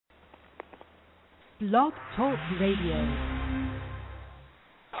Blog Talk Radio.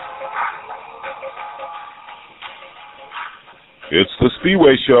 It's the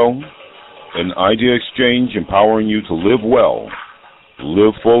Spiwe Show, an idea exchange empowering you to live well,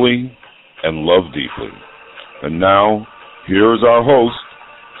 live fully, and love deeply. And now, here's our host,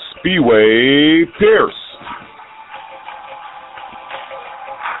 Spiwe Pierce.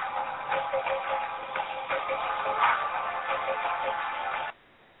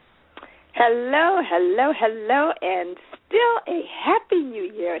 Hello, and still a Happy New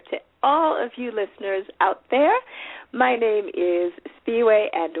Year to all of you listeners out there. My name is Spiwe,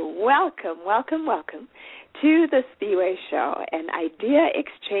 and welcome to the Spiwe Show, an idea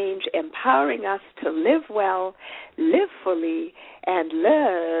exchange empowering us to live well, live fully, and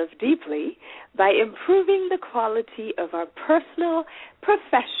love deeply by improving the quality of our personal,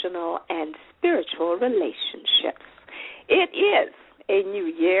 professional, and spiritual relationships. It is a new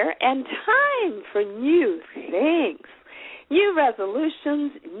year and time for new things, new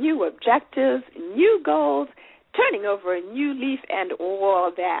resolutions, new objectives, new goals, turning over a new leaf, and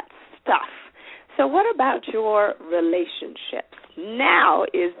all that stuff. So what about your relationships? Now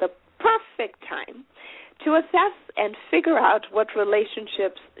is the perfect time to assess and figure out what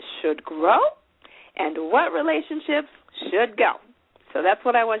relationships should grow and what relationships should go. So that's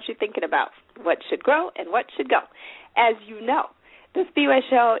what I want you thinking about, what should grow and what should go. As you know, the Spiwe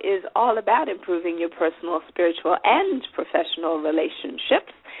Show is all about improving your personal, spiritual, and professional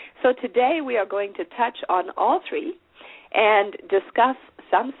relationships. So today we are going to touch on all three and discuss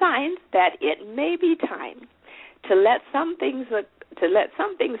some signs that it may be time to let some things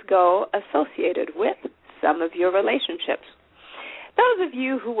go associated with some of your relationships. Those of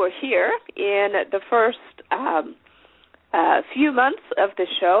you who were here in the first few months of the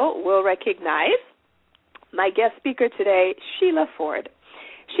show will recognize my guest speaker today, Sheila Ford.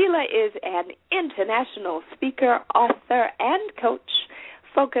 Sheila is an international speaker, author, and coach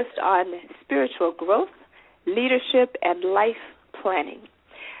focused on spiritual growth, leadership, and life planning.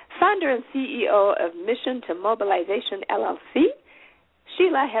 Founder and CEO of Mission to Mobilization, LLC,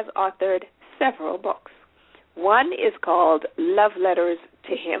 Sheila has authored several books. One is called Love Letters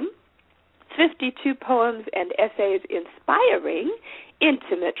to Him, 52 poems and essays inspiring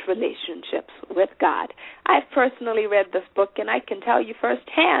intimate relationships with God. I've personally read this book, and I can tell you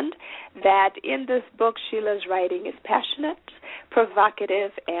firsthand that in this book, Sheila's writing is passionate,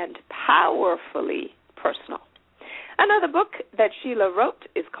 provocative, and powerfully personal. Another book that Sheila wrote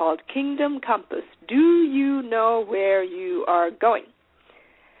is called Kingdom Compass. Do you know where you are going?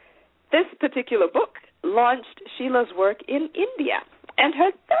 This particular book launched Sheila's work in India, and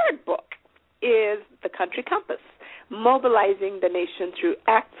her third book is The Country Compass, mobilizing the nation through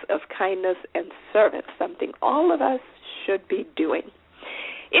acts of kindness and service, something all of us should be doing.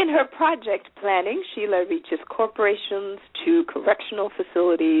 In her project planning, Sheila reaches corporations to correctional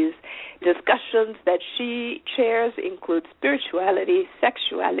facilities. Discussions that she chairs include spirituality,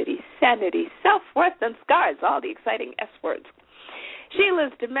 sexuality, sanity, self-worth, and scars, all the exciting S words.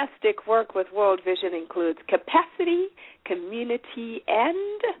 Sheila's domestic work with World Vision includes capacity, community,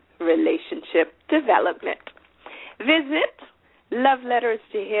 and relationship development. Visit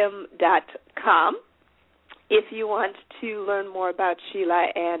loveletterstohim.com if you want to learn more about Sheila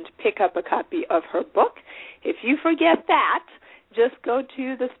and pick up a copy of her book. If you forget that, just go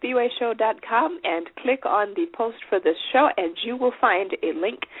to thespiweshow.com and click on the post for this show, and you will find a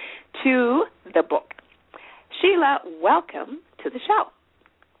link to the book. Sheila, welcome to the show.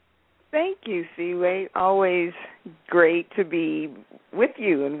 Thank you, Spiwe. Always great to be with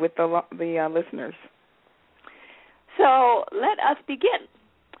you and with the listeners. So let us begin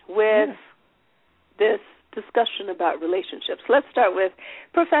with this discussion about relationships. Let's start with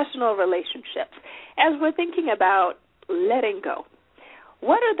professional relationships. As we're thinking about letting go,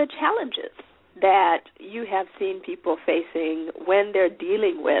 what are the challenges that you have seen people facing when they're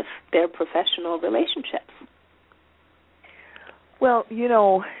dealing with their professional relationships? Well, you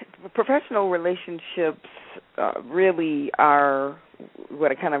know, professional relationships really are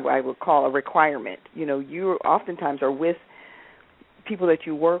what I would call a requirement. You know, you oftentimes are with people that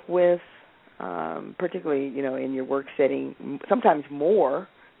you work with, particularly, you know, in your work setting, sometimes more.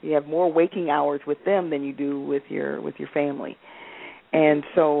 You have more waking hours with them than you do with your family. And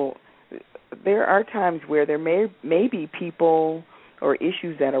so there are times where there may be people or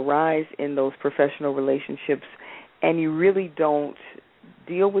issues that arise in those professional relationships, and you really don't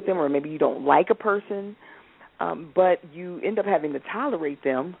deal with them, or maybe you don't like a person, but you end up having to tolerate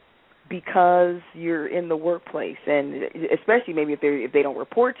them because you're in the workplace, and especially maybe if they don't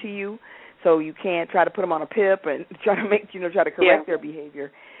report to you, so you can't try to put them on a PIP and try to correct their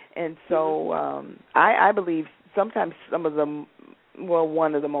behavior. And so I believe sometimes some of them, well,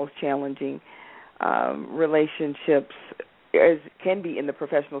 one of the most challenging relationships can be in the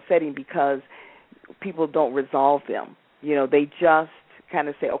professional setting because people don't resolve them. They just kind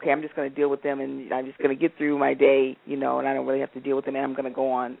of say, okay, I'm just going to deal with them, and I'm just going to get through my day, and I don't really have to deal with them, and I'm going to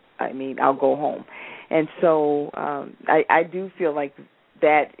go on. I'll go home. And so I do feel like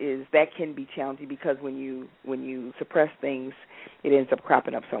that can be challenging because when you suppress things, it ends up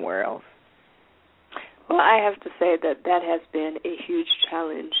cropping up somewhere else. Well, I have to say that has been a huge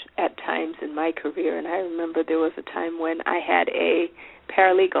challenge at times in my career, and I remember there was a time when I had a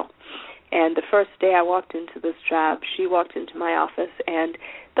paralegal, and the first day I walked into this job, she walked into my office, and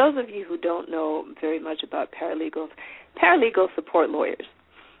those of you who don't know very much about paralegals support lawyers,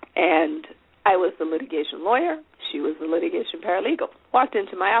 and I was the litigation lawyer, she was the litigation paralegal, walked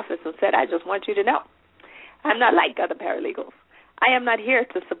into my office and said, I just want you to know, I'm not like other paralegals. I am not here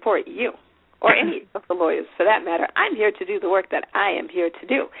to support you, or any of the lawyers for that matter. I'm here to do the work that I am here to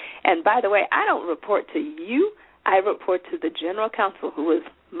do. And by the way, I don't report to you. I report to the general counsel, who was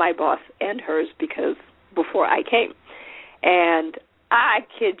my boss and hers because before I came. And I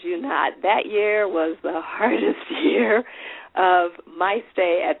kid you not, that year was the hardest year of my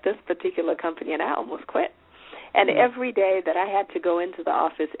stay at this particular company, and I almost quit. And every day that I had to go into the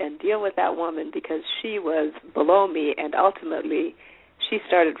office and deal with that woman because she was below me, and ultimately she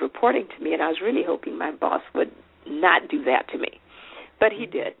started reporting to me, and I was really hoping my boss would not do that to me. But he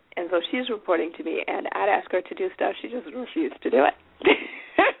did. And so she's reporting to me, and I'd ask her to do stuff. She just refused to do it.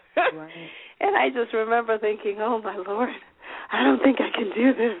 Right. And I just remember thinking, oh, my Lord, I don't think I can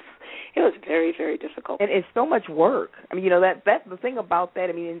do this. It was very, very difficult. And it's so much work. That's the thing about that.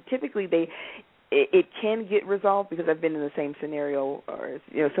 Typically it can get resolved because I've been in the same scenario or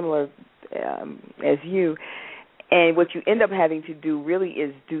similar as you. And what you end up having to do really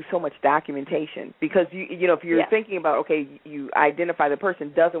is do so much documentation because, if you're thinking about, okay, you identify the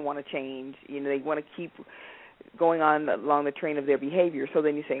person doesn't want to change, they want to keep going on along the train of their behavior. So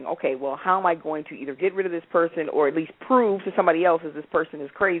then you're saying, okay, well, how am I going to either get rid of this person or at least prove to somebody else that this person is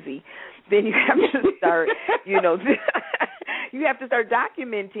crazy? Then you have to start, you have to start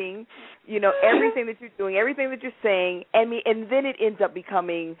documenting, everything that you're doing, everything that you're saying, and then it ends up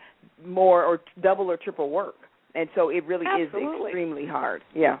becoming more or double or triple work. And so it really is extremely hard.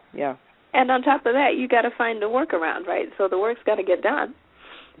 Yeah. And on top of that, you got to find a workaround, right? So the work's got to get done.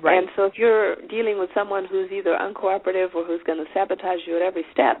 Right. And so if you're dealing with someone who's either uncooperative or who's going to sabotage you at every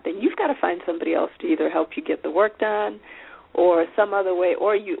step, then you've got to find somebody else to either help you get the work done or some other way,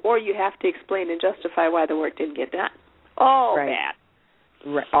 or you have to explain and justify why the work didn't get done. All that.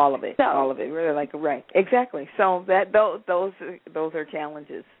 Right. All of it. Really right. Exactly. So those are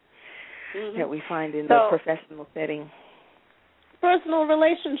challenges that we find in the professional setting. Personal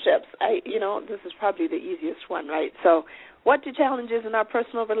relationships. This is probably the easiest one, right? So what do challenges in our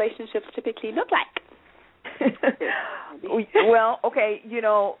personal relationships typically look like? Well, okay,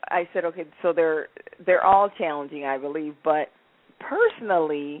 I said, okay, so they're all challenging, I believe, but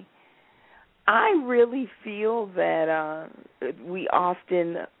personally, I really feel that we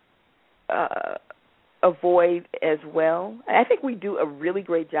often avoid as well. I think we do a really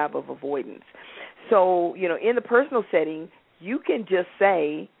great job of avoidance. So, in the personal setting, you can just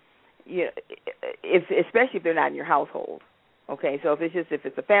say, especially if they're not in your household. Okay, so if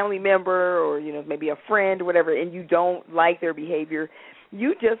it's a family member or maybe a friend or whatever, and you don't like their behavior,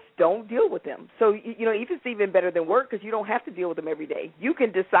 you just don't deal with them. So it's even better than work because you don't have to deal with them every day. You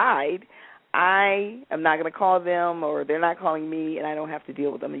can decide I am not going to call them or they're not calling me, and I don't have to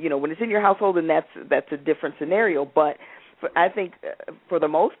deal with them. When it's in your household, then that's a different scenario. But I think for the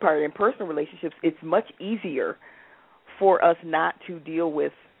most part in personal relationships, it's much easier for us not to deal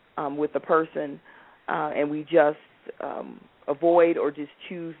with the person, and we just avoid or just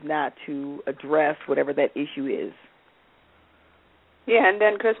choose not to address whatever that issue is. Yeah, and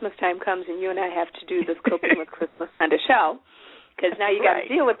then Christmas time comes, and you and I have to do this Coping with Christmas kind of show, because now you got to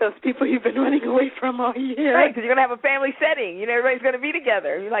deal with those people you've been running away from all year. Right, because you're going to have a family setting. Everybody's going to be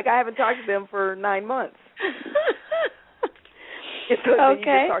together. You're like, I haven't talked to them for 9 months. So then you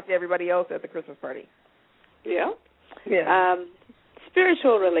just talk to everybody else at the Christmas party. Yeah.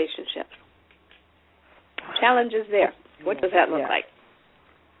 Spiritual relationships. Challenges there. What does that look like?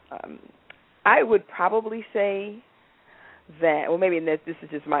 I would probably say that, well, maybe this is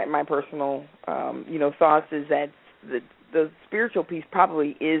just my personal, thoughts, is that the spiritual piece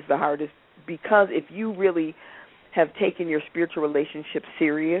probably is the hardest, because if you really have taken your spiritual relationship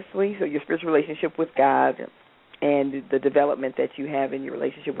seriously, so your spiritual relationship with God and the development that you have in your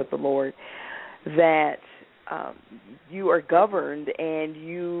relationship with the Lord, that you are governed and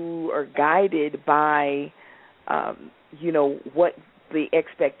you are guided by, what the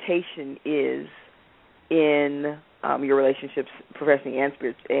expectation is in your relationships, professionally and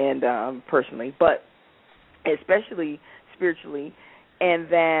personally, but especially spiritually, and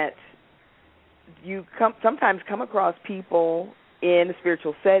that you sometimes come across people in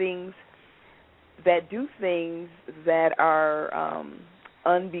spiritual settings that do things that are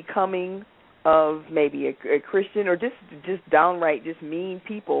unbecoming of maybe a Christian, or just downright just mean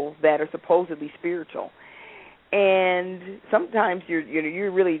people that are supposedly spiritual. And sometimes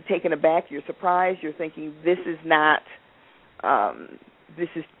you're really taken aback. You're surprised. You're thinking, this is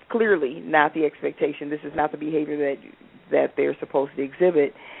clearly not the expectation. This is not the behavior that they're supposed to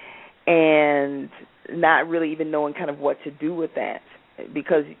exhibit, and not really even knowing kind of what to do with that,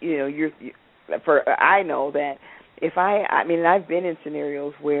 because I know that if I've been in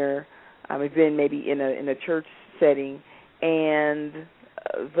scenarios where I've been maybe in a church setting, and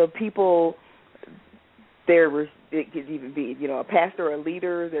the people. It could even be, a pastor or a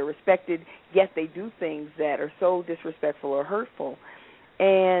leader, they're respected, yet they do things that are so disrespectful or hurtful.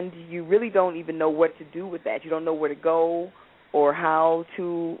 And you really don't even know what to do with that. You don't know where to go or how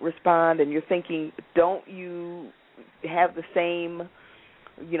to respond. And you're thinking, don't you have the same,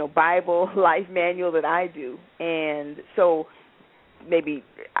 Bible life manual that I do? And so maybe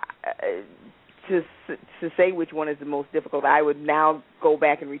to say which one is the most difficult, I would now go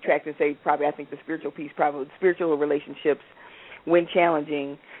back and retract and say I think the spiritual piece, spiritual relationships, when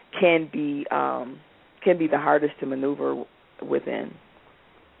challenging, can be the hardest to maneuver within.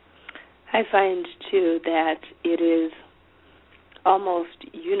 I find, too, that it is almost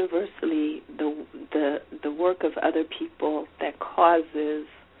universally the work of other people that causes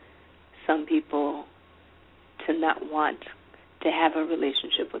some people to not want to have a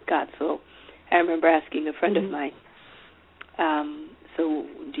relationship with God. So I remember asking a friend of mine, so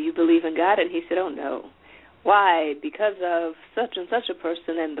do you believe in God? And he said, oh, no. Why? Because of such and such a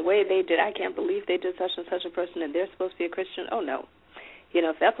person and the way they did. I can't believe they did such and such a person and they're supposed to be a Christian. Oh, no.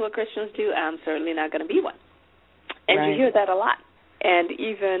 If that's what Christians do, I'm certainly not going to be one. And right. You hear that a lot. And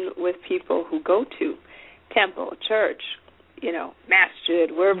even with people who go to temple, church,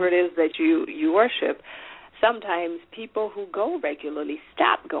 masjid, wherever it is that you worship, sometimes people who go regularly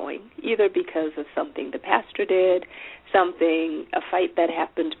stop going, either because of something the pastor did, a fight that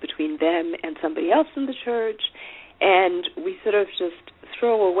happened between them and somebody else in the church, and we sort of just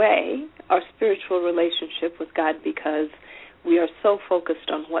throw away our spiritual relationship with God because we are so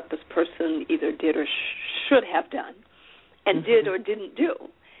focused on what this person either did or should have done and did or didn't do.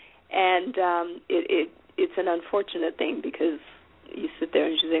 And it's an unfortunate thing because you sit there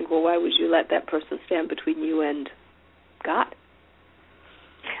and you think, well, why would you let that person stand between you and God?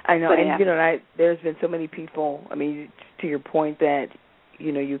 I know, and there's been so many people, to your point, that,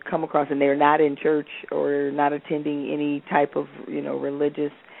 you come across and they're not in church or not attending any type of,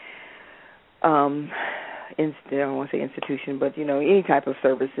 religious, I don't want to say institution, but, any type of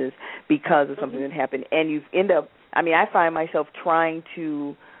services because of something that happened. And you end up, I find myself trying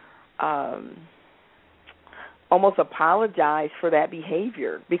to almost apologize for that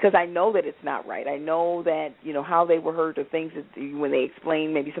behavior because I know that it's not right. I know that, how they were hurt or things that when they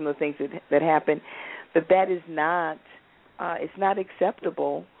explain maybe some of the things that happened, that is not, it's not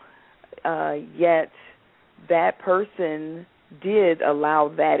acceptable, yet that person did allow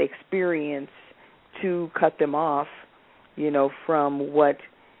that experience to cut them off, from what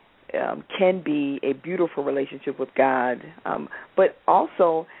can be a beautiful relationship with God, but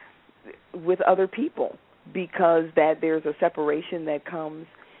also with other people, because that there's a separation that comes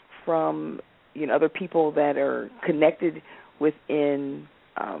from other people that are connected within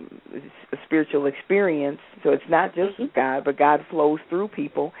a spiritual experience. So it's not just God, but God flows through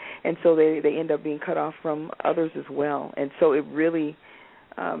people, and so they end up being cut off from others as well. And so it really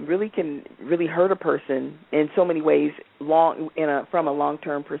can really hurt a person in so many ways from a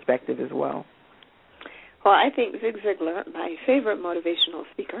long-term perspective as well. Well, I think Zig Ziglar, my favorite motivational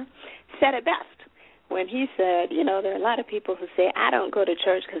speaker, said it best when he said, there are a lot of people who say, I don't go to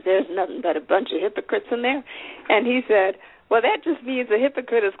church because there's nothing but a bunch of hypocrites in there. And he said, well, that just means a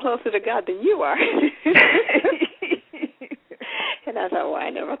hypocrite is closer to God than you are. And I thought, well, I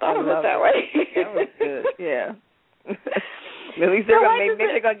never thought of it that way. That was good, yeah. At least they're going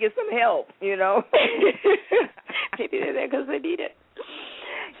to get some help, Maybe they're there because they need it.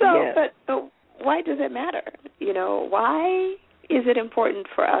 So, yeah. But why does it matter? Why is it important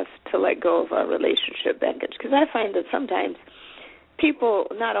for us to let go of our relationship baggage? Because I find that sometimes people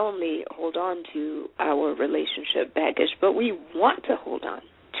not only hold on to our relationship baggage, but we want to hold on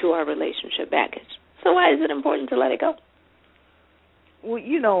to our relationship baggage. So why is it important to let it go?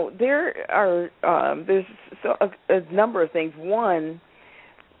 Well, there are there's a number of things. One,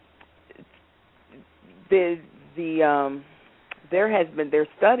 there's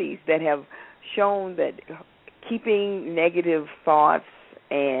studies that have shown that keeping negative thoughts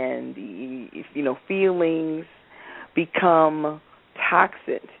and feelings become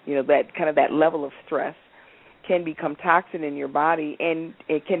toxic. That level of stress can become toxin in your body, and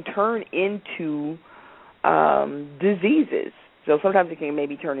it can turn into diseases. So sometimes it can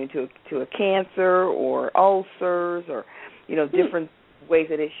maybe turn into a cancer or ulcers or different ways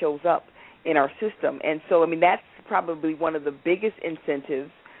that it shows up in our system. And so that's probably one of the biggest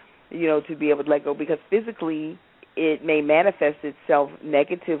incentives to be able to let go, because physically it may manifest itself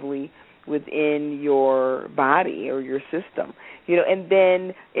negatively within your body or your system, and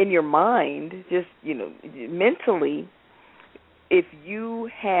then in your mind, just, mentally, if you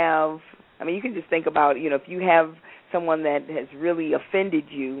have, you can just think about, if you have someone that has really offended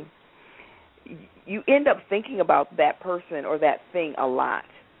you, you end up thinking about that person or that thing a lot.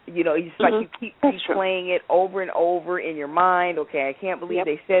 It's like you keep replaying it over and over in your mind. Okay, I can't believe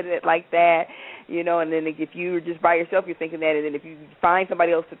they said it like that, and then if you're just by yourself, you're thinking that, and then if you find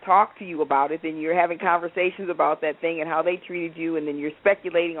somebody else to talk to you about it, then you're having conversations about that thing and how they treated you, and then you're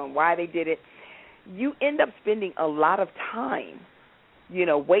speculating on why they did it. You end up spending a lot of time,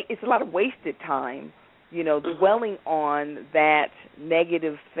 it's a lot of wasted time, dwelling on that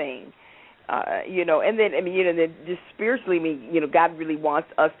negative thing. And then, then just spiritually, God really wants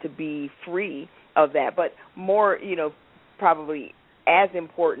us to be free of that. But more, probably as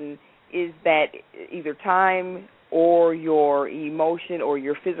important is that either time or your emotion or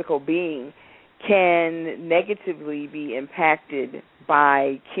your physical being can negatively be impacted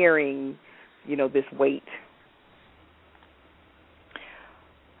by carrying, this weight.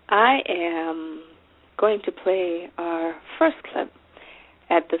 I am going to play our first clip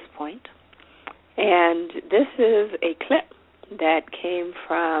at this point. And this is a clip that came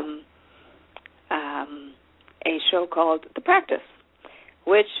from a show called The Practice,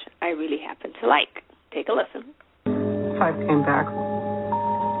 which I really happen to like. Take a listen. I came back,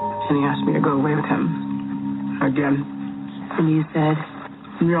 and he asked me to go away with him again. And you said?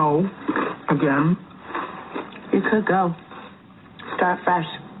 No, again. You could go. Start fresh.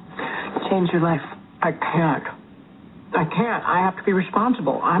 Change your life. I can't. I have to be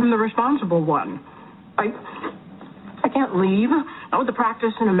responsible. I'm the responsible one. I can't leave. Not with the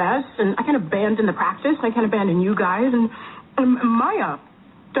practice in a mess, and I can't abandon the practice, and I can't abandon you guys. And Maya,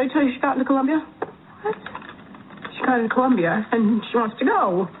 did I tell you she got into Columbia? What? She got into Columbia, and she wants to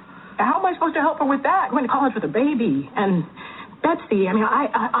go. How am I supposed to help her with that? Going to college with a baby. And Betsy,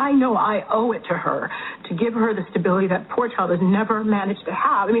 I know I owe it to her to give her the stability that poor child has never managed to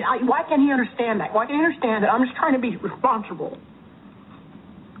have. Why can't he understand that? Why can't he understand that I'm just trying to be responsible?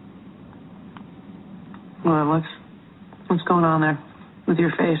 Well, what's going on there with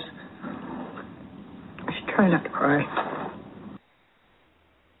your face? I should try not to cry.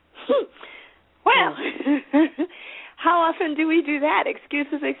 Well, how often do we do that?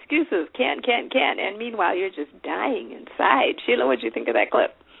 Excuses, can't. And meanwhile, you're just dying inside. Sheila, what did you think of that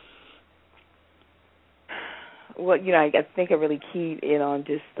clip? Well, I think I really keyed in on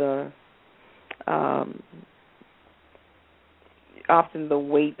just the often the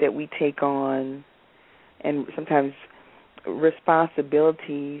weight that we take on, and sometimes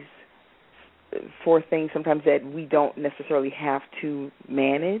responsibilities for things sometimes that we don't necessarily have to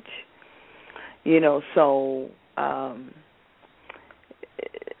manage. So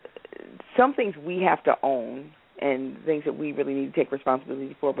some things we have to own and things that we really need to take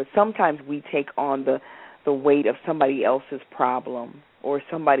responsibility for, but sometimes we take on the weight of somebody else's problem or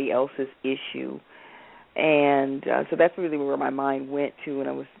somebody else's issue. And so that's really where my mind went to when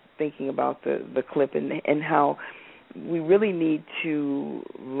I was thinking about the clip and how we really need to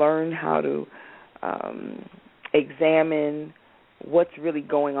learn how to examine what's really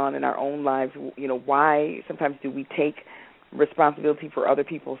going on in our own lives. Why sometimes do we take responsibility for other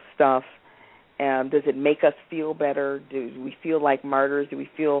people's stuff? Does it make us feel better? Do we feel like martyrs? Do we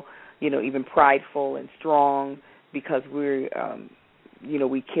feel, even prideful and strong because we're,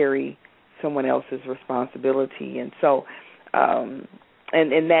 we carry someone else's responsibility? And so, and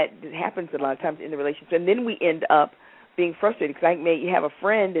that happens a lot of times in the relationship. And then we end up being frustrated because you have a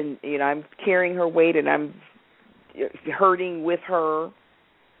friend and, I'm carrying her weight and I'm hurting with her,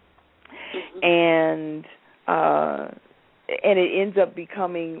 and it ends up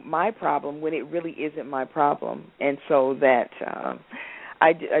becoming my problem when it really isn't my problem. And so that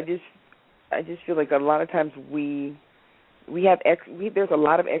I just feel like a lot of times we have there's a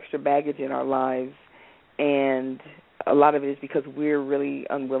lot of extra baggage in our lives, and a lot of it is because we're really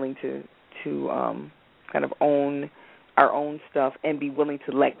unwilling to kind of own our own stuff and be willing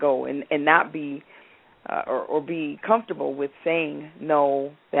to let go and not be or be comfortable with saying,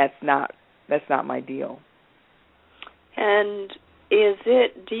 no, that's not my deal. And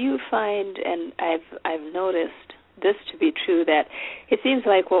do you find, and I've noticed this to be true, that it seems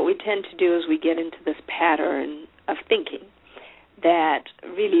like what we tend to do is we get into this pattern of thinking that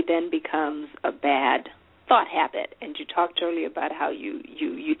really then becomes a bad thought habit. And you talked earlier about how you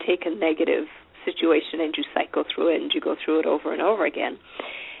take a negative situation and you cycle through it and you go through it over and over again.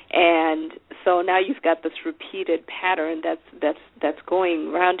 And so now you've got this repeated pattern that's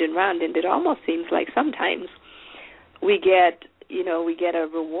going round and round, and it almost seems like sometimes we get a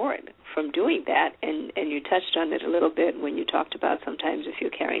reward from doing that, and you touched on it a little bit when you talked about sometimes if you're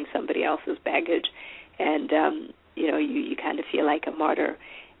carrying somebody else's baggage, and you kind of feel like a martyr.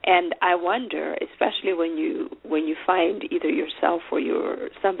 And I wonder, especially when you find either yourself or you're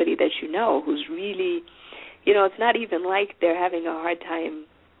somebody that you know who's really, it's not even like they're having a hard time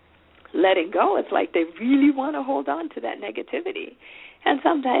letting go. It's like they really want to hold on to that negativity. And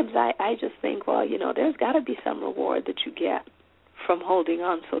sometimes I just think, well, there's got to be some reward that you get from holding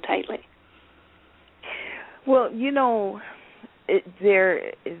on so tightly. Well,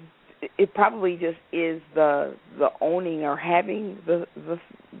 it probably just is the owning or having the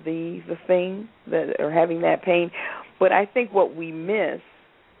thing that, or having that pain. But I think what we miss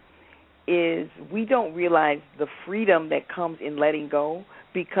is we don't realize the freedom that comes in letting go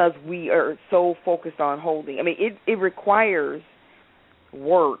because we are so focused on holding. I mean, it requires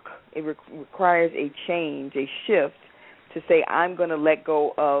work. It requires a change, a shift to say, I'm going to let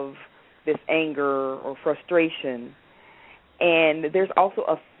go of this anger or frustration. And there's also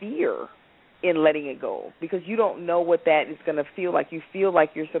a fear in letting it go because you don't know what that is going to feel like. You feel like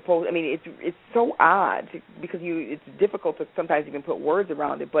you're supposed. I mean, it's so odd because it's difficult to sometimes even put words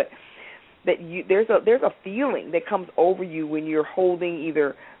around it. But that there's a feeling that comes over you when you're holding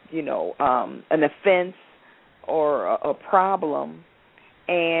either an offense or a problem,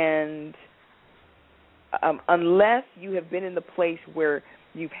 and unless you have been in the place where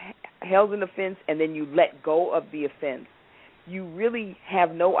you've held an offense and then you let go of the offense, you really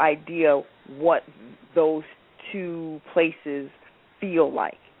have no idea what those two places feel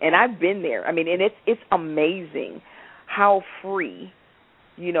like. And I've been there. I mean, and it's amazing how free,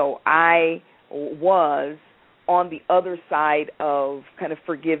 I was on the other side of kind of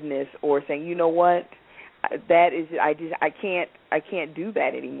forgiveness or saying, you know what, that is, I can't do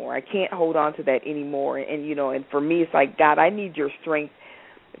that anymore. I can't hold on to that anymore. And and for me, it's like, God, I need your strength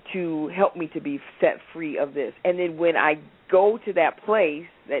to help me to be set free of this. And then when I go to that place,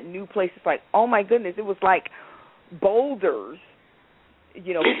 that new place, it's like, oh my goodness, it was like boulders,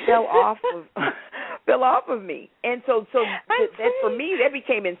 fell off of me. And so that for me, that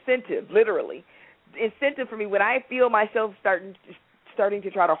became incentive, literally. Incentive for me when I feel myself starting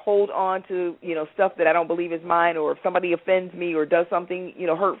to try to hold on to, stuff that I don't believe is mine, or if somebody offends me or does something,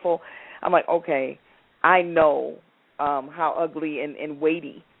 hurtful, I'm like, okay, I know how ugly and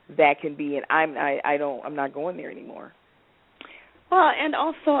weighty that can be, and I'm not going there anymore. Well, and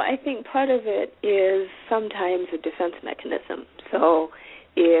also I think part of it is sometimes a defense mechanism. So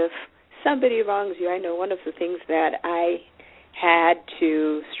if somebody wrongs you, I know one of the things that I had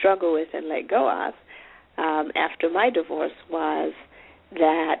to struggle with and let go of after my divorce was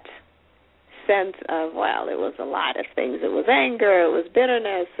that sense of, well, it was a lot of things. It was anger, it was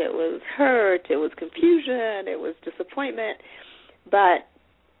bitterness, it was hurt, it was confusion, it was disappointment. But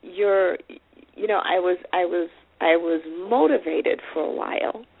I was motivated for a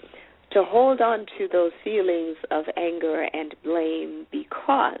while to hold on to those feelings of anger and blame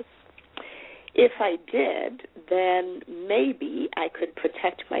because if I did, then maybe I could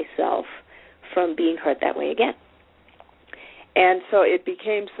protect myself from being hurt that way again. And so it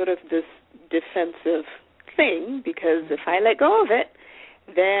became sort of this defensive thing because if I let go of it,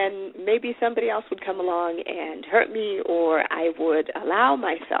 then maybe somebody else would come along and hurt me, or I would allow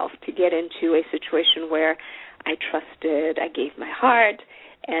myself to get into a situation where I trusted, I gave my heart,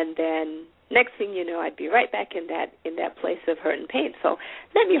 and then next thing you know, I'd be right back in that place of hurt and pain. So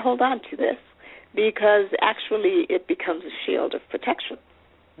let me hold on to this because actually it becomes a shield of protection.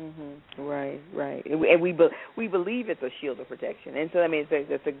 Mm-hmm. Right. And we believe it's a shield of protection. And so, I mean,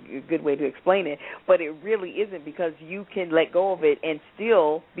 that's a good way to explain it. But it really isn't because you can let go of it and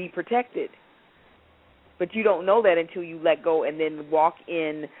still be protected. But you don't know that until you let go and then walk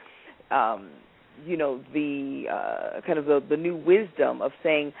in, the kind of the new wisdom of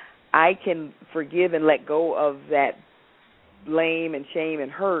saying, I can forgive and let go of that blame and shame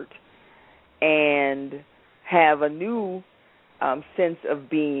and hurt and have a new sense of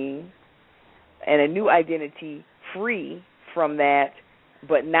being and a new identity free from that,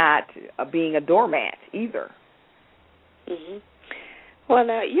 but not being a doormat either. Mm-hmm. Well,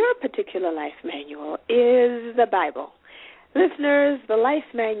 now, your particular life manual is the Bible. Listeners, the life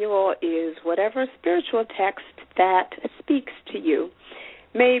manual is whatever spiritual text that speaks to you.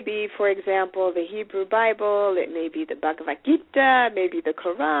 Maybe, for example, the Hebrew Bible, it may be the Bhagavad Gita, it may be the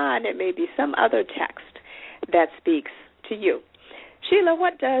Quran, it may be some other text that speaks to you. Sheila,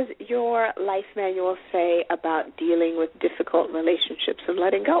 what does your life manual say about dealing with difficult relationships and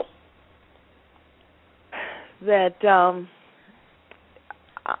letting go? That,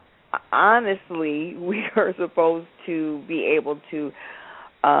 honestly, we are supposed to be able to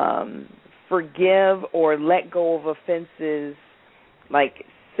forgive or let go of offenses like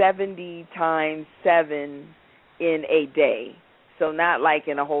 70 times 7 in a day. So not like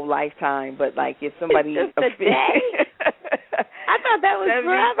in a whole lifetime, but like if somebody... It's just a day? I thought that was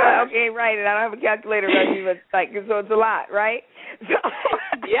forever. Okay, right, and I don't have a calculator right here, but like, so it's a lot, right? So,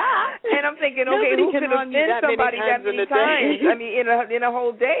 yeah. And I'm thinking, okay, who can offend somebody that many times? I mean, in a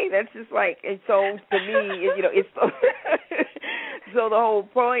whole day, that's just like, and so to me, it's so the whole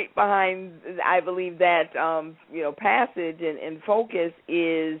point behind, I believe, that passage and focus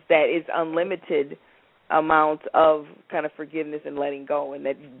is that it's unlimited amount of kind of forgiveness and letting go, and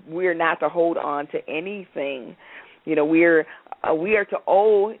that we're not to hold on to anything. We are to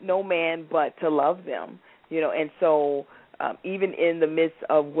owe no man but to love them. And so even in the midst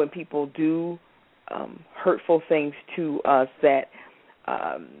of when people do hurtful things to us, that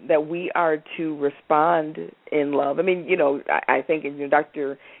we are to respond in love. I mean, I think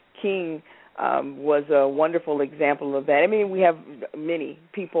Dr. King was a wonderful example of that. I mean, we have many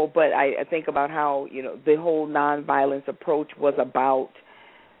people, but I think about how, the whole nonviolence approach was about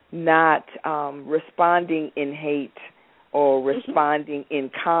not responding in hate or responding in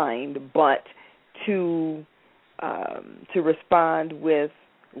kind, but to respond with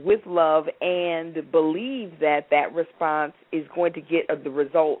love and believe that response is going to get the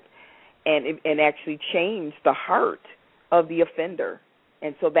result and actually change the heart of the offender.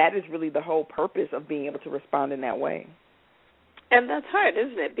 And so that is really the whole purpose of being able to respond in that way. And that's hard,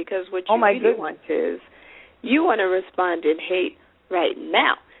 isn't it? Because what you really want is you want to respond in hate right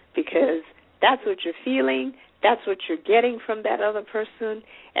now because that's what you're feeling, that's what you're getting from that other person,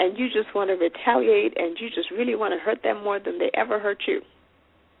 and you just want to retaliate and you just really want to hurt them more than they ever hurt you.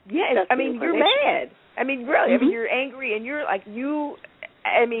 Yeah, I mean, you're mad. I mean, really. Mm-hmm. I mean, you're angry and you're like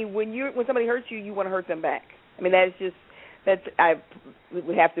when somebody hurts you, you want to hurt them back. I mean, I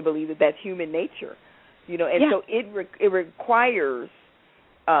would have to believe that that's human nature, and so it requires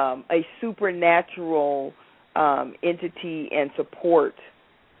a supernatural entity and support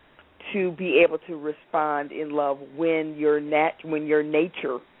to be able to respond in love when your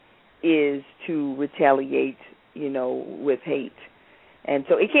nature is to retaliate, with hate, and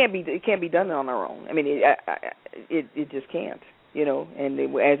so it can't be done on our own. I mean, it just can't, and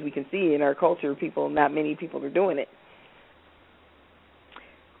as we can see in our culture, not many people are doing it.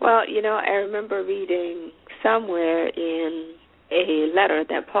 Well, I remember reading somewhere in a letter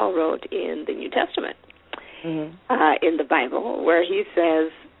that Paul wrote in the New Testament, in the Bible, where he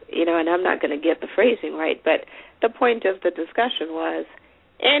says, and I'm not going to get the phrasing right, but the point of the discussion was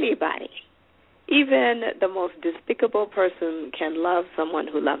anybody, even the most despicable person, can love someone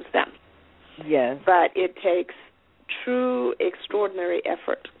who loves them. Yes. But it takes true, extraordinary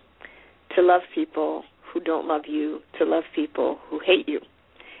effort to love people who don't love you, to love people who hate you.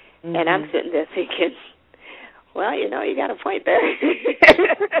 Mm-hmm. And I'm sitting there thinking, well, you got a point there.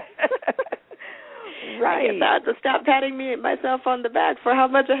 Right. I guess I have to stop patting myself on the back for how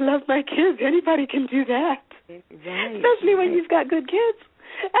much I love my kids. Anybody can do that. Right. Especially when you've got good kids.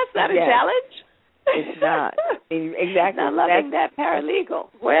 That's not a challenge. It's not. Exactly. Not loving that paralegal.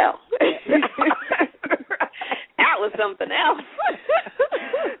 Well, that was something else.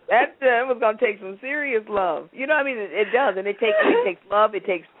 That was going to take some serious love. It does. And it takes love. It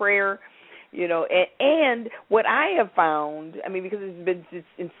takes prayer. And what I have found, I mean, because it's been just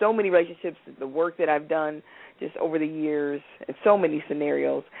in so many relationships, the work that I've done just over the years, in so many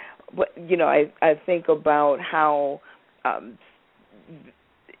scenarios, but, I think about how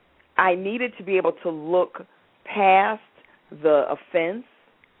I needed to be able to look past the offense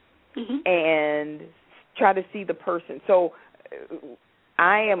and try to see the person. So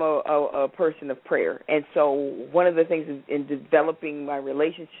I am a person of prayer, and so one of the things in developing my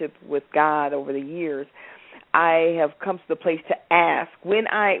relationship with God over the years, I have come to the place to ask when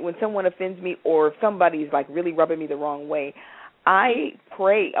someone offends me or if somebody's like really rubbing me the wrong way, I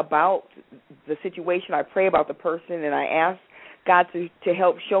pray about the situation. I pray about the person, and I ask God to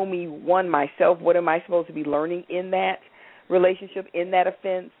help show me, one, myself. What am I supposed to be learning in that relationship, in that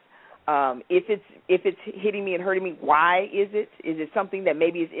offense? If it's hitting me and hurting me, why is it? Is it something that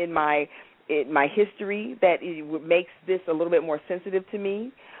maybe is in my history that makes this a little bit more sensitive to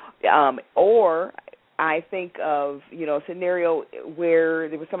me? Or I think of, a scenario where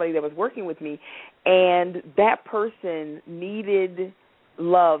there was somebody that was working with me, and that person needed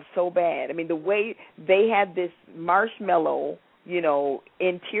love so bad. I mean, the way they had this marshmallow,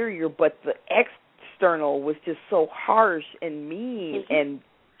 interior, but the external was just so harsh and mean and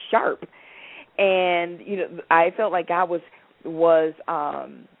sharp. And, I felt like God was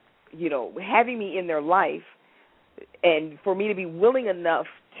having me in their life, and for me to be willing enough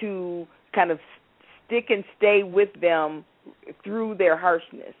to kind of stick and stay with them through their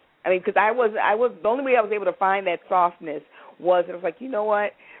harshness. I mean, because I was the only way I was able to find that softness was, I was like, you know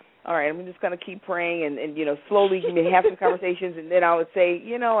what? All right, I'm just going to keep praying and slowly have some conversations, and then I would say,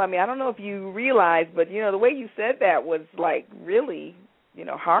 I don't know if you realize, but, the way you said that was, like, really,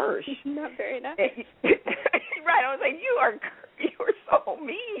 harsh. Not very nice. Right, I was like, you are so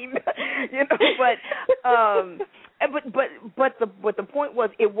mean, but the point was,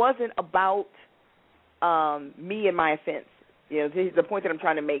 it wasn't about me and my offense. The point that I'm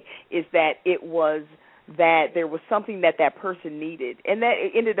trying to make is that it was that there was something that person needed, and that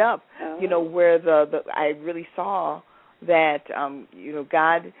it ended up, where I really saw that,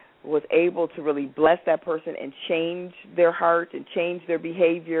 God was able to really bless that person and change their heart and change their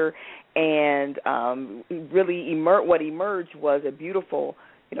behavior, and really what emerged was a beautiful,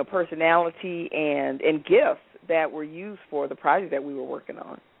 personality and gifts that were used for the project that we were working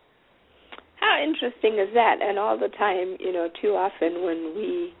on. How interesting is that? And all the time, too often when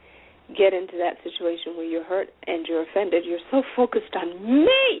we get into that situation where you're hurt and you're offended, you're so focused on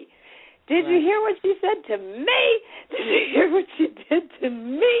me. Did you hear what she said to me? Did you hear what she did to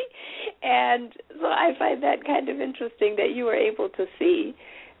me? And so I find that kind of interesting that you were able to see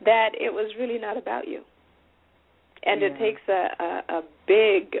that it was really not about you. And it takes a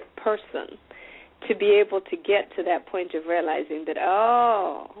big person to be able to get to that point of realizing that,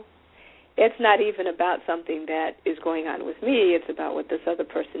 it's not even about something that is going on with me. It's about what this other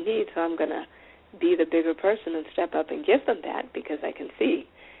person needs, so I'm going to be the bigger person and step up and give them that, because I can see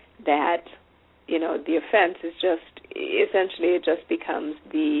that, the offense is just, essentially it just becomes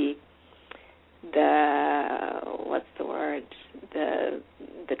the what's the word, the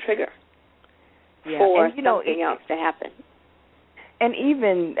trigger for something else to happen. And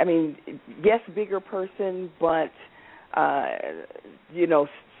even, I mean, yes, bigger person, but,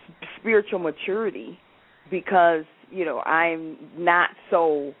 spiritual maturity, because, I'm not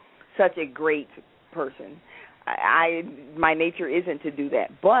such a great person. My nature isn't to do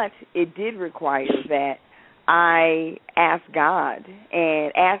that, but it did require that I asked God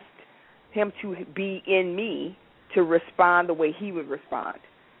and asked Him to be in me to respond the way He would respond,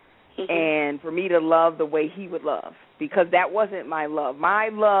 and for me to love the way He would love, because that wasn't my love. My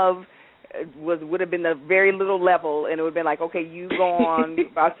love would have been a very little level, and it would have been like, okay, you go on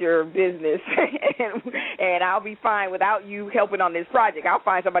about your business, and I'll be fine without you helping on this project. I'll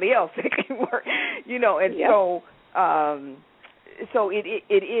find somebody else that can work, And so it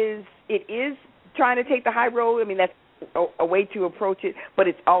is trying to take the high road. I mean, that's a way to approach it, but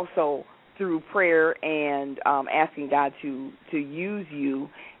it's also through prayer and asking God to use you,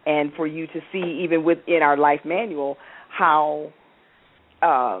 and for you to see, even within our life manual, how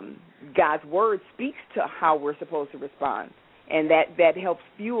God's word speaks to how we're supposed to respond, and that helps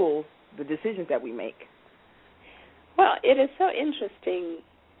fuel the decisions that we make. Well, it is so interesting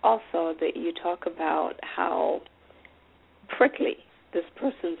also that you talk about how prickly this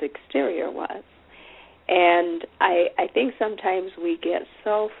person's exterior was. And I think sometimes we get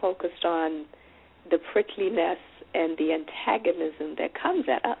so focused on the prickliness and the antagonism that comes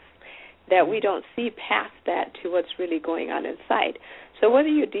at us that we don't see past that to what's really going on inside. So whether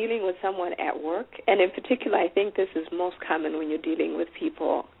you're dealing with someone at work, and in particular I think this is most common when you're dealing with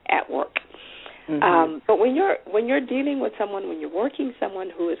people at work, but when you're dealing with someone, when you're working someone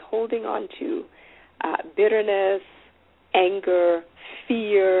who is holding on to bitterness, anger,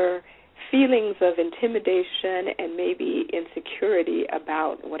 fear, feelings of intimidation, and maybe insecurity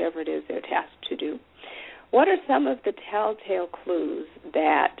about whatever it is they're tasked to do, what are some of the telltale clues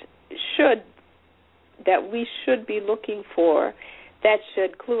that we should be looking for that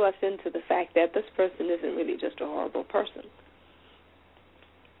should clue us into the fact that this person isn't really just a horrible person?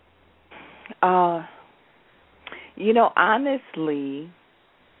 Honestly,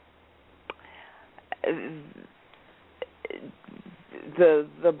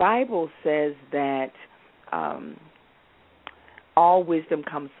 the Bible says that all wisdom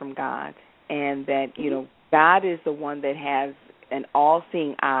comes from God, and that, God is the one that has an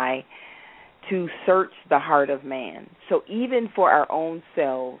all-seeing eye to search the heart of man. So even for our own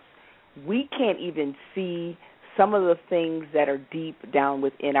selves, we can't even see some of the things that are deep down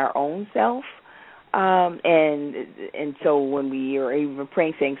within our own self. And so when we are even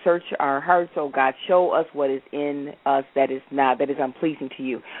praying, saying, search our hearts, oh God, show us what is in us that is unpleasing to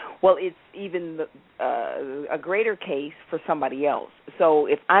you. Well, it's even a greater case for somebody else. So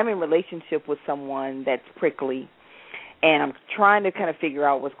if I'm in relationship with someone that's prickly, and I'm trying to kind of figure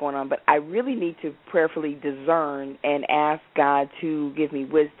out what's going on, but I really need to prayerfully discern and ask God to give me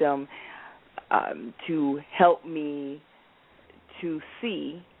wisdom, to help me to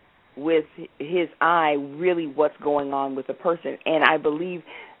see with his eye really what's going on with the person. And I believe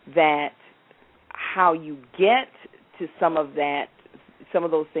that how you get to some of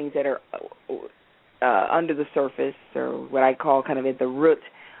those things that are under the surface, or what I call kind of at the root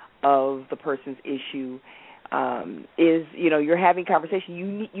of the person's issue, is, you're having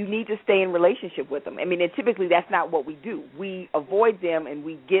conversation. You need to stay in relationship with them. I mean, and typically that's not what we do. We avoid them and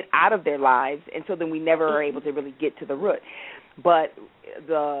we get out of their lives, and so then we never are able to really get to the root. But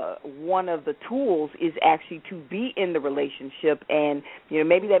one of the tools is actually to be in the relationship, and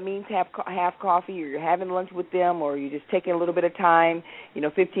maybe that means have coffee, or you're having lunch with them, or you're just taking a little bit of time,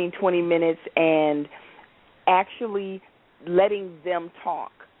 15, 20 minutes, and actually letting them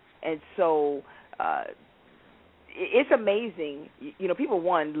talk. And so it's amazing. People,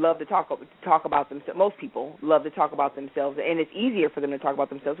 love to talk about themselves. Most people love to talk about themselves, and it's easier for them to talk about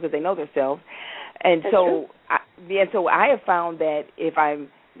themselves because they know themselves. And That's so, I have found that if I'm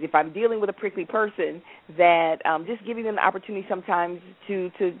dealing with a prickly person, that just giving them the opportunity sometimes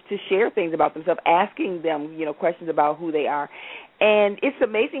to share things about themselves, asking them questions about who they are, and it's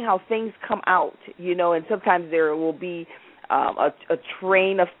amazing how things come out. And sometimes there will be a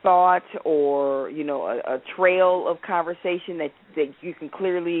train of thought, or a trail of conversation that you can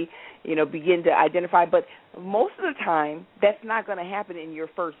clearly begin to identify. But most of the time, that's not going to happen in your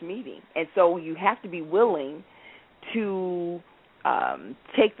first meeting, and so you have to be willing to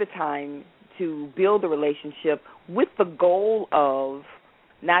take the time to build a relationship with the goal of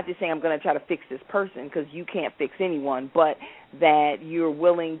not just saying I'm going to try to fix this person, because you can't fix anyone, but that you're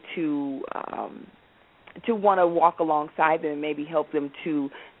willing to want to walk alongside them and maybe help them to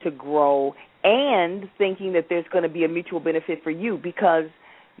grow, and thinking that there's going to be a mutual benefit for you, because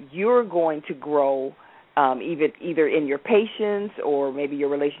you're going to grow either in your patience, or maybe your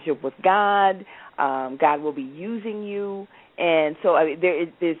relationship with God. God will be using you, and so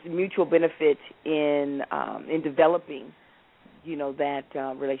there's mutual benefit in developing, that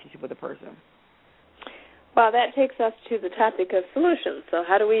relationship with a person. Well, that takes us to the topic of solutions. So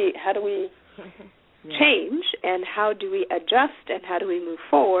how do we change, and how do we adjust, and how do we move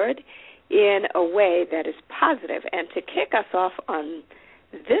forward in a way that is positive? And to kick us off on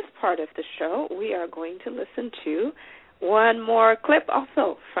this part of the show, we are going to listen to one more clip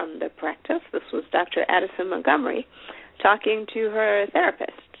also from the practice. This was Dr. Addison Montgomery talking to her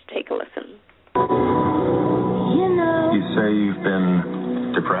therapist. Take a listen. You say you've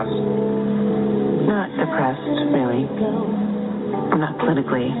been depressed? Not depressed, really. I'm not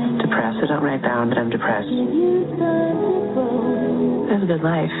clinically depressed. I don't write down that I'm depressed. I have a good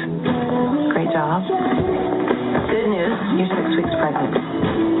life. Great job. Good news, you're 6 weeks pregnant.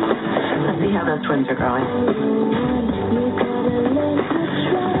 Let's see how those twins are growing.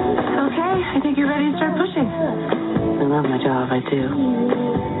 Okay, I think you're ready to start pushing. I love my job, I do.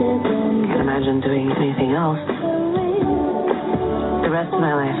 Can't imagine doing anything else. The rest of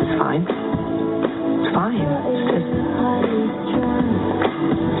my life is fine. It's fine. It's just...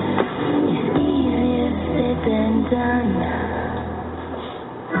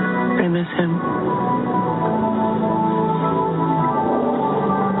 I miss him.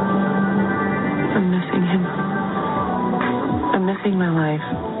 I'm missing him. I'm missing my life.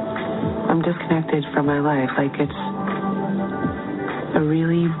 I'm disconnected from my life, like it's a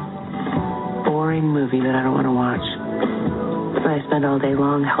really boring movie that I don't want to watch. But I spend all day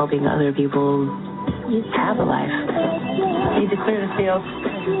long helping other people have a life. I need to clear the field.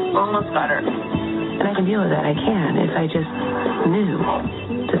 Almost got her. And I can deal with that. I can if I just knew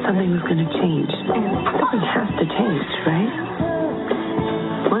that something was going to change. It doesn't have to change, right?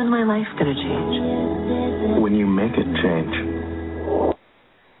 When is my life going to change? When you make it change.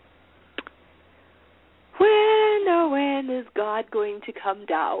 When is God going to come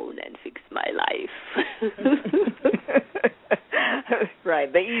down and fix my life?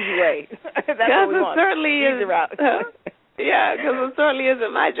 Right, the easy way. That's God, what we want. Certainly easy is. Route. Yeah, because it certainly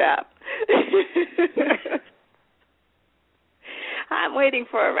isn't my job. I'm waiting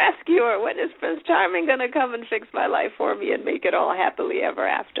for a rescuer. When is Prince Charming going to come and fix my life for me and make it all happily ever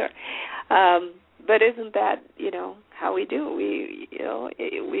after? But isn't that, how we do? We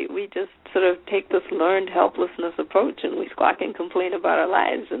just sort of take this learned helplessness approach, and we squawk and complain about our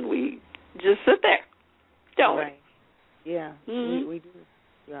lives, and we just sit there, don't we? Yeah, mm-hmm. we do.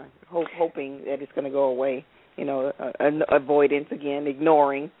 Yeah, hoping that it's going to go away. Avoidance again,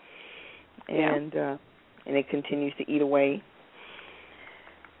 ignoring, and it continues to eat away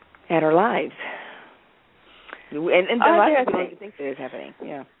at our lives. And the lives we don't even think that is happening.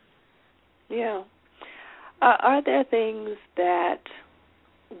 Yeah. Yeah. Are there things that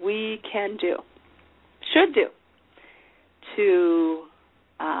we can do, should do, to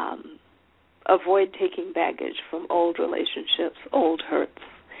avoid taking baggage from old relationships, old hurts,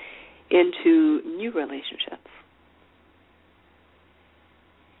 into new relationships?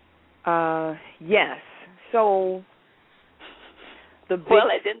 Yes. So well,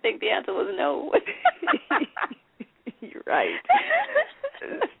 I didn't think the answer was no. You're right.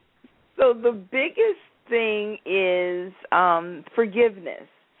 So the biggest thing is forgiveness.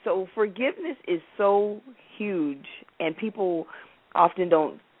 So forgiveness is so huge, and people often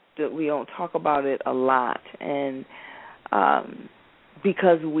we don't talk about it a lot, and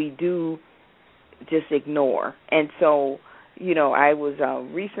because we do just ignore. And so, I was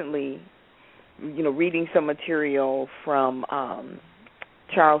recently, reading some material from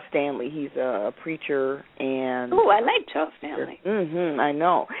Charles Stanley. He's a preacher, and I like Charles Stanley. I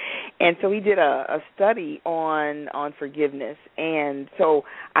know. And so he did a study on forgiveness, and so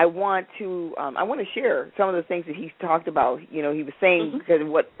I want to share some of the things that he's talked about. He was saying because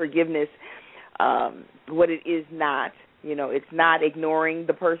what forgiveness, what it is not. It's not ignoring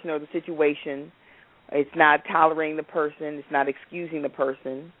the person or the situation. It's not tolerating the person. It's not excusing the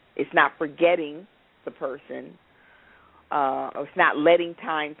person. It's not forgetting the person. It's not letting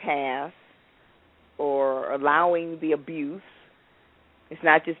time pass or allowing the abuse. It's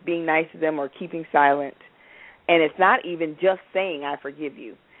not just being nice to them or keeping silent. And it's not even just saying, I forgive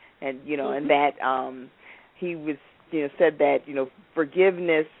you. And, and that he was, said that,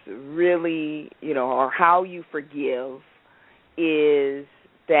 forgiveness really, or how you forgive is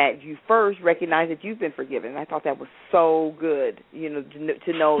that you first recognize that you've been forgiven. And I thought that was so good,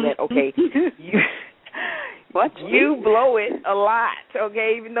 to know that, okay, you blow it a lot,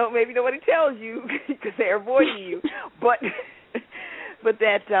 okay, even though maybe nobody tells you because they're avoiding you. But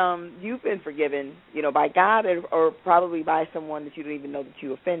that you've been forgiven, by God or probably by someone that you don't even know that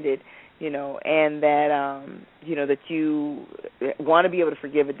you offended, and that, that you want to be able to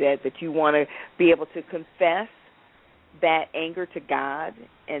forgive a debt, that you want to be able to confess that anger to God.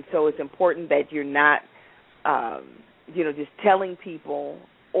 And so it's important that you're not, just telling people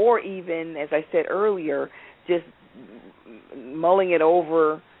or even, as I said earlier, just mulling it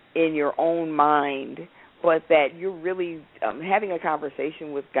over in your own mind, but that you're really having a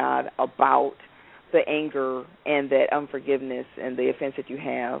conversation with God about the anger and that unforgiveness and the offense that you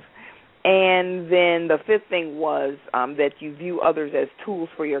have. And then the fifth thing was that you view others as tools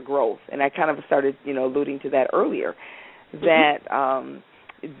for your growth. And I kind of started, alluding to that earlier, that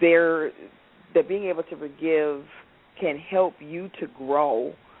that being able to forgive can help you to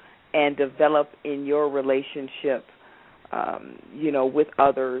grow and develop in your relationship, with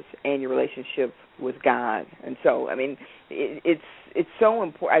others and your relationship with God. And so, I mean, it's so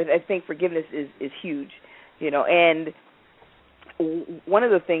important. I think forgiveness is huge, and one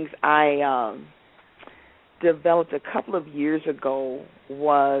of the things I developed a couple of years ago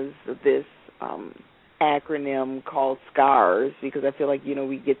was this acronym called SCARS, because I feel like,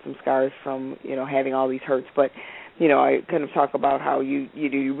 we get some scars from, having all these hurts. But, I kind of talk about how you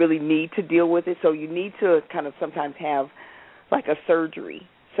really need to deal with it. So you need to kind of sometimes have like a surgery.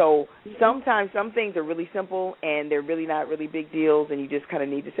 So sometimes some things are really simple and they're really not really big deals, and you just kind of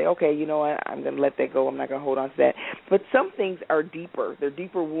need to say, okay, you know what, I'm going to let that go. I'm not going to hold on to that. But some things are deeper. They're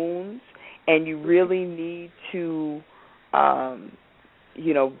deeper wounds, and you really need to,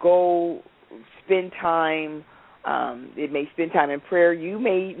 go spend time. It may spend time in prayer. You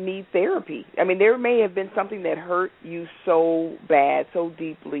may need therapy. I mean, there may have been something that hurt you so bad, so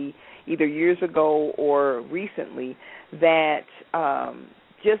deeply, either years ago or recently, that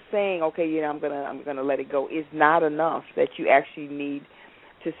just saying, okay, I'm gonna let it go is not enough. That you actually need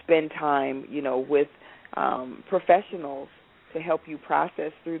to spend time, with professionals to help you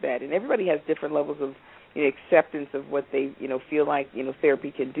process through that. And everybody has different levels of acceptance of what they feel like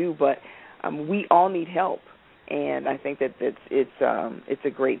therapy can do, but we all need help. And I think that it's a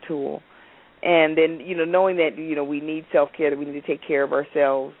great tool. And then, knowing that, we need self-care, that we need to take care of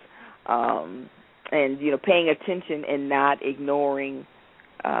ourselves, and, paying attention and not ignoring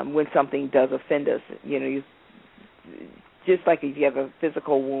when something does offend us. Just like if you have a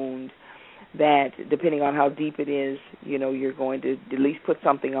physical wound, that depending on how deep it is, you're going to at least put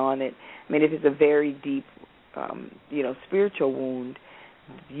something on it. I mean, if it's a very deep, spiritual wound,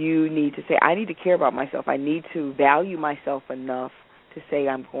 you need to say, I need to care about myself. I need to value myself enough to say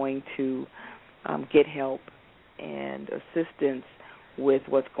I'm going to get help and assistance with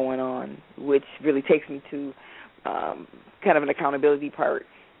what's going on, which really takes me to kind of an accountability part,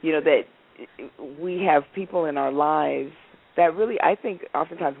 that we have people in our lives that really, I think,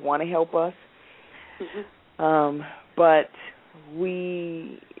 oftentimes want to help us, but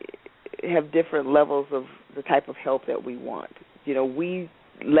we have different levels of the type of help that we want. We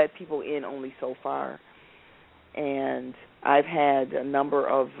let people in only so far, and I've had a number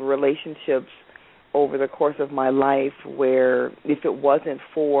of relationships over the course of my life where if it wasn't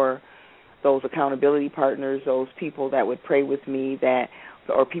for those accountability partners, those people that would pray with me,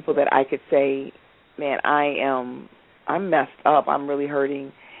 or people that I could say, man, I'm messed up, I'm really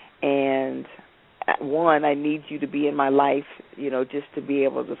hurting, and one, I need you to be in my life, just to be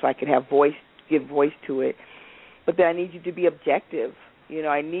able to, so I could give voice to it. But then I need you to be objective.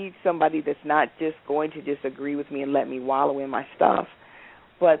 I need somebody that's not just going to just agree with me and let me wallow in my stuff,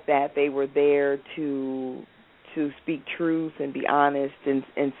 but that they were there to speak truth and be honest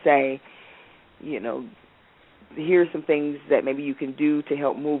and say, here's some things that maybe you can do to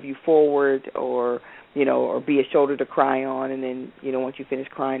help move you forward, or be a shoulder to cry on, and then, once you finish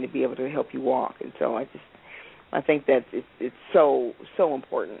crying, to be able to help you walk. And so I think that it's so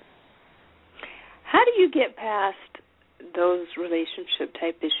important. How do you get past those relationship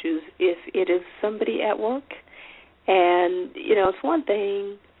type issues if it is somebody at work? And, it's one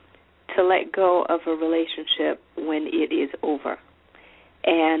thing to let go of a relationship when it is over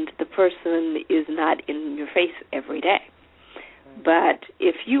and the person is not in your face every day. But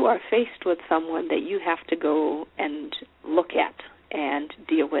if you are faced with someone that you have to go and look at and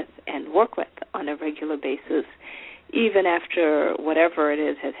deal with and work with on a regular basis, even after whatever it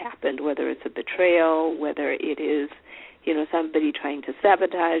is has happened, whether it's a betrayal, whether it is, somebody trying to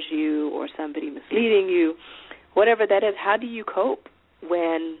sabotage you or somebody misleading you, whatever that is, how do you cope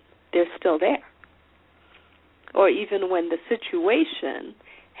when they're still there? Or even when the situation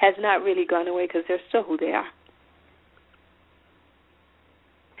has not really gone away because they're still who they are.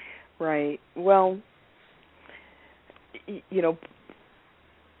 Right. Well,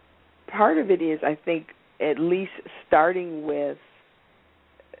 part of it is, I think, at least starting with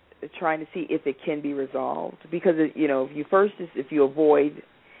trying to see if it can be resolved. Because, if you avoid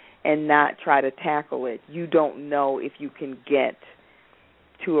and not try to tackle it, you don't know if you can get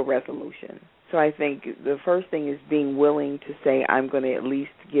to a resolution. So I think the first thing is being willing to say, I'm going to at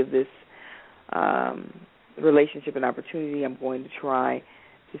least give this relationship an opportunity. I'm going to try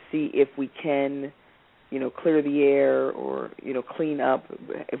to see if we can, clear the air or, clean up,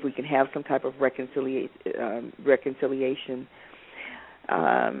 if we can have some type of reconciliation.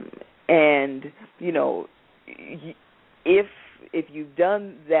 And, if you've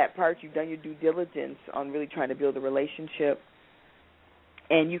done that part, you've done your due diligence on really trying to build a relationship,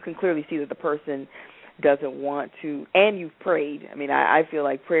 and you can clearly see that the person doesn't want to, and you've prayed. I mean, I feel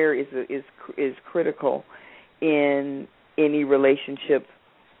like prayer is critical in any relationship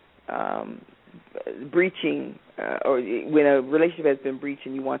breaching, or when a relationship has been breached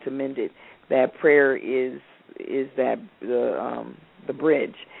and you want to mend it. That prayer is that the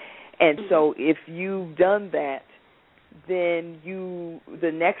bridge. And so if you've done that, then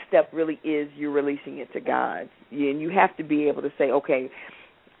the next step really is you're releasing it to God. And you have to be able to say, okay,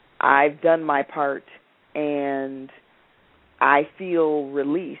 I've done my part and I feel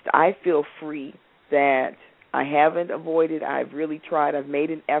released. I feel free that I haven't avoided. I've really tried. I've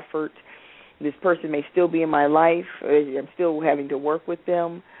made an effort. This person may still be in my life. I'm still having to work with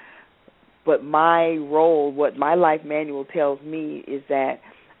them. But my role, what my life manual tells me, is that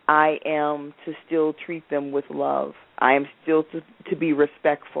I am to still treat them with love. I am still to be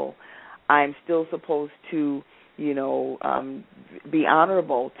respectful. I'm still supposed to, be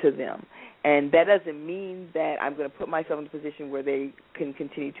honorable to them. And that doesn't mean that I'm going to put myself in a position where they can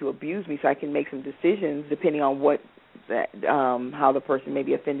continue to abuse me, so I can make some decisions depending on how the person may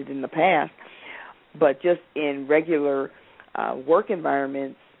be offended in the past. But just in regular work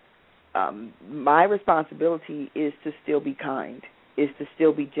environments, my responsibility is to still be kind, is to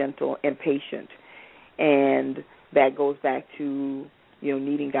still be gentle and patient. And that goes back to,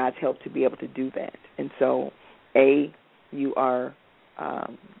 needing God's help to be able to do that. And so, you are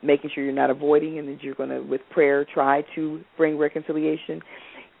making sure you're not avoiding, and that you're going to, with prayer, try to bring reconciliation.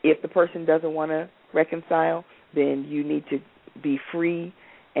 If the person doesn't want to reconcile, then you need to be free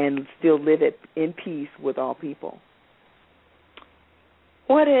and still live in peace with all people.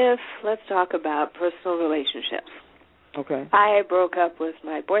 What if, let's talk about personal relationships. Okay. I broke up with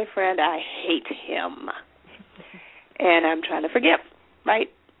my boyfriend. I hate him. And I'm trying to forgive, right?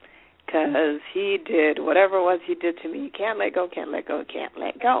 Because he did whatever it was he did to me. Can't let go, can't let go, can't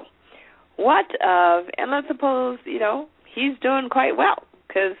let go. What of, and let's suppose, he's doing quite well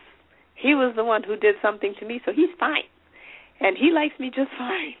because he was the one who did something to me, so he's fine. And he likes me just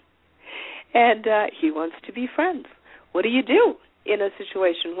fine. And he wants to be friends. What do you do in a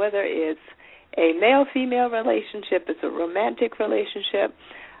situation, whether it's a male-female relationship, it's a romantic relationship,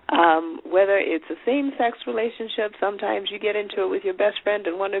 whether it's a same-sex relationship? Sometimes you get into it with your best friend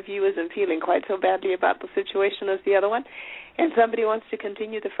and one of you isn't feeling quite so badly about the situation as the other one, and somebody wants to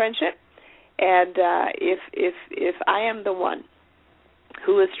continue the friendship. And if I am the one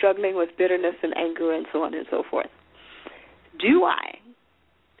who is struggling with bitterness and anger and so on and so forth,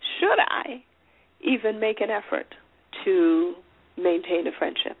 should I even make an effort to maintain a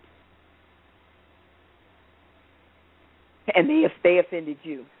friendship? And they offended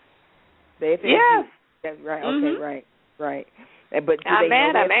you. They offended you. That's right. Mm-hmm. Okay. Right. But I'm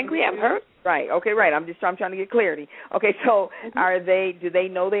mad. I'm angry. I'm hurt. Right. Okay. Right. I'm trying to get clarity. Okay. So do they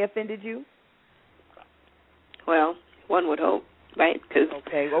know they offended you? Well, one would hope, right? Cause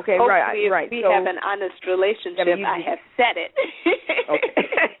okay. Hopefully, Right. If we so, have an honest relationship, I have said it. Okay.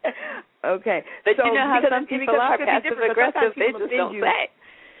 Okay. But so, you know how some people are passive aggressive. They just don't say.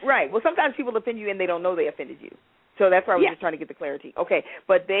 Right. Well, sometimes people offend you and they don't know they offended you. So that's why I was just trying to get the clarity. Okay,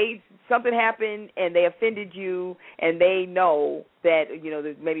 but something happened and they offended you, and they know that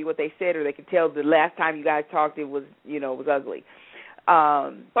that maybe what they said, or they could tell the last time you guys talked it was was ugly.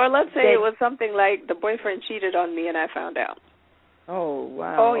 Or let's say it was something like the boyfriend cheated on me and I found out. Oh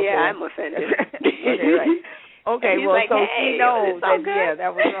wow. Oh okay. yeah, I'm offended. Okay, right. Okay, well, like, so hey, she knows that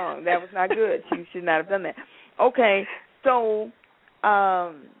that was wrong. That was not good. She should not have done that. Okay, so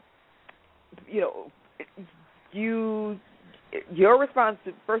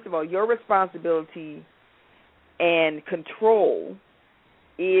first of all, your responsibility and control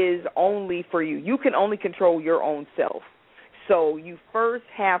is only for you. You can only control your own self. So you first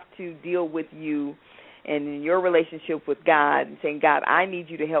have to deal with you and in your relationship with God, and saying, God, I need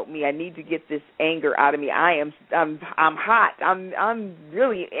you to help me. I need to get this anger out of me. I'm hot. I'm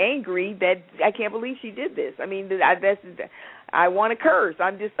really angry that I can't believe she did this. I mean, I want to curse.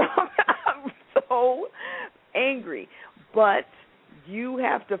 I'm so angry. But you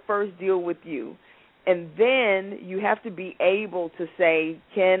have to first deal with you. And then you have to be able to say,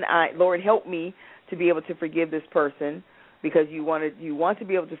 Lord, help me to be able to forgive this person, because you want to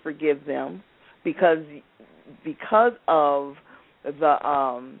be able to forgive them because of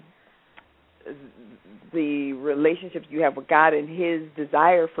the relationships you have with God and His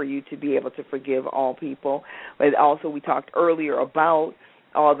desire for you to be able to forgive all people. But also, we talked earlier about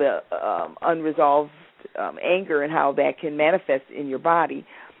all the unresolved anger and how that can manifest in your body.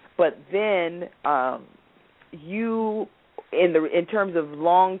 But then in terms of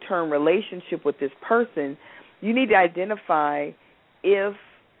long-term relationship with this person, you need to identify if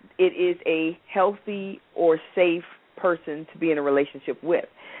it is a healthy or safe person to be in a relationship with.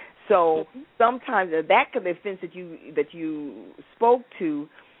 So sometimes that offense that you spoke to,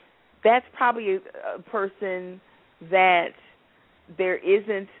 that's probably a person that there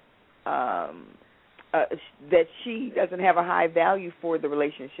isn't that she doesn't have a high value for the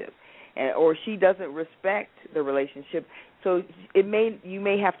relationship, or she doesn't respect the relationship. So you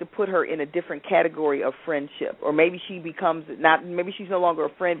may have to put her in a different category of friendship, or maybe maybe she's no longer a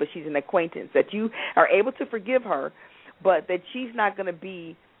friend, but she's an acquaintance, that you are able to forgive her, but that she's not going to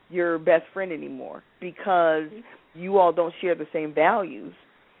be your best friend anymore because you all don't share the same values,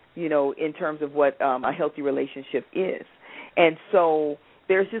 in terms of what a healthy relationship is. And so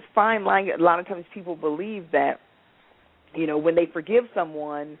there's this fine line. A lot of times people believe that, when they forgive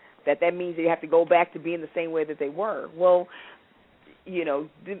someone, that means they have to go back to being the same way that they were. Well,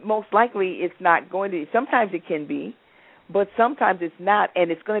 most likely it's not going to. Sometimes it can be, but sometimes it's not,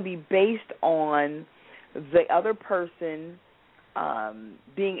 and it's going to be based on the other person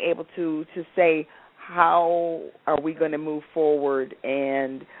being able to say, how are we going to move forward,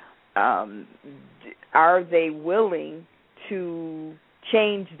 and are they willing to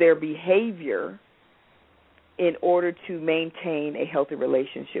change their behavior in order to maintain a healthy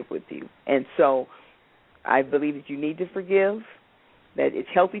relationship with you. And so I believe that you need to forgive, that it's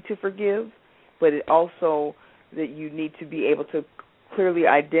healthy to forgive, but it also that you need to be able to clearly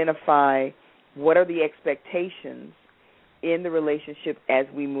identify what are the expectations in the relationship as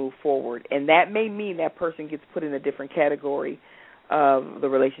we move forward. And that may mean that person gets put in a different category of the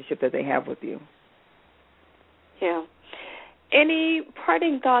relationship that they have with you. Yeah. Any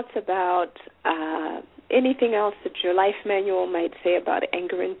parting thoughts about anything else that your life manual might say about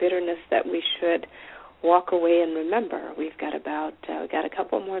anger and bitterness that we should walk away and remember? We've got a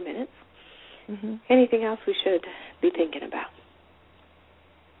couple more minutes. Mm-hmm. Anything else we should be thinking about?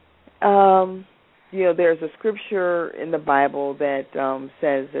 There's a scripture in the Bible that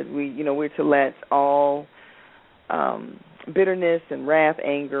says that we're to let all bitterness and wrath,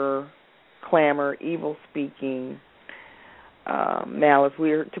 anger, clamor, evil speaking, malice,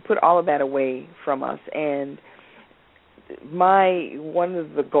 we're to put all of that away from us. And one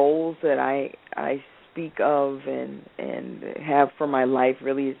of the goals that I speak of and have for my life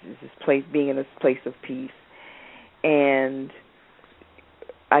really is this place, being in this place of peace. And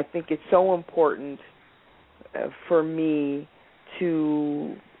I think it's so important for me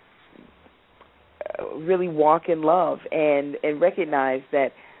to really walk in love and recognize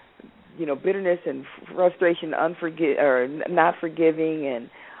that, bitterness and frustration, not forgiving, and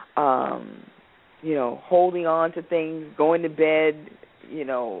holding on to things, going to bed,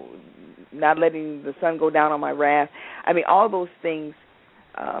 not letting the sun go down on my wrath. I mean, all those things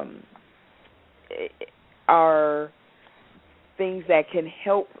are things that can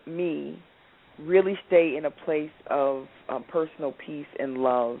help me really stay in a place of personal peace and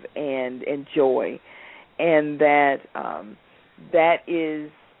love and joy, and that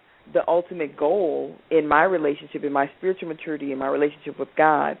is the ultimate goal in my relationship, in my spiritual maturity, in my relationship with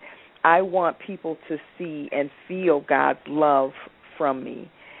God. I want people to see and feel God's love from me.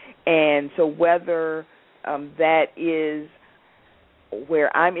 And so whether that is where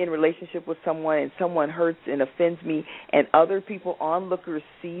I'm in relationship with someone and someone hurts and offends me and other people, onlookers,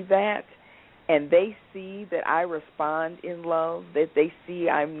 see that, and they see that I respond in love, that they see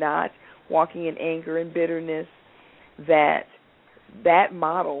I'm not walking in anger and bitterness, that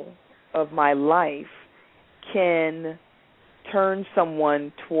model of my life can turn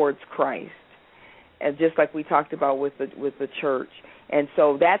someone towards Christ, and just like we talked about with the church. And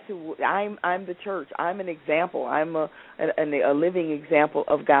so that's I'm the church. I'm an example. I'm a living example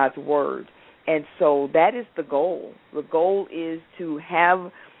of God's word. And so that is the goal. The goal is to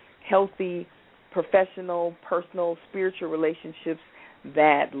have healthy, professional, personal, spiritual relationships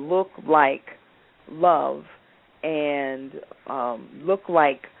that look like love and look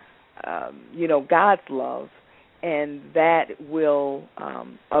like God's love, and that will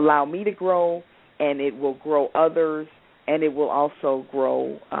allow me to grow, and it will grow others, and it will also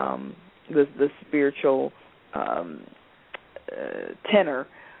grow the spiritual tenor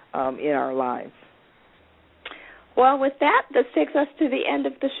in our lives. Well, with that, this takes us to the end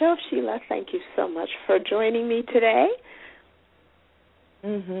of the show. Sheila, thank you so much for joining me today.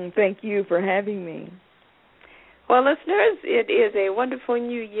 Thank you for having me. Well, listeners, it is a wonderful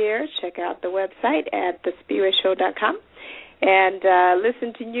new year. Check out the website at thespiweshow.com and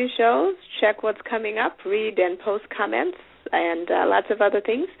listen to new shows, check what's coming up, read and post comments, and lots of other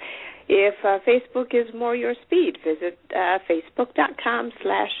things. If Facebook is more your speed, visit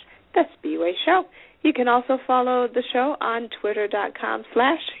facebook.com/The Spiwe Show. You can also follow the show on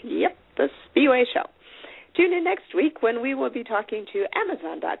twitter.com/The Spiwe Show. Tune in next week when we will be talking to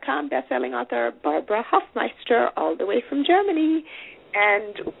Amazon.com bestselling author Barbara Hofmeister, all the way from Germany.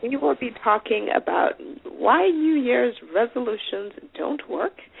 And we will be talking about why New Year's resolutions don't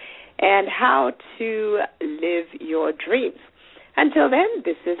work and how to live your dreams. Until then,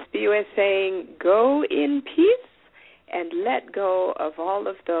 this is Spiwe saying go in peace and let go of all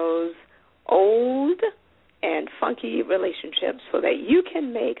of those old and funky relationships so that you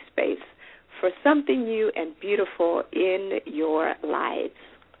can make space for something new and beautiful in your lives.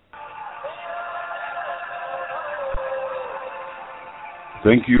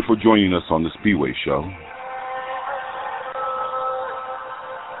 Thank you for joining us on the Spiwe Show.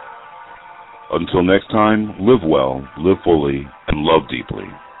 Until next time, live well, live fully, and love deeply.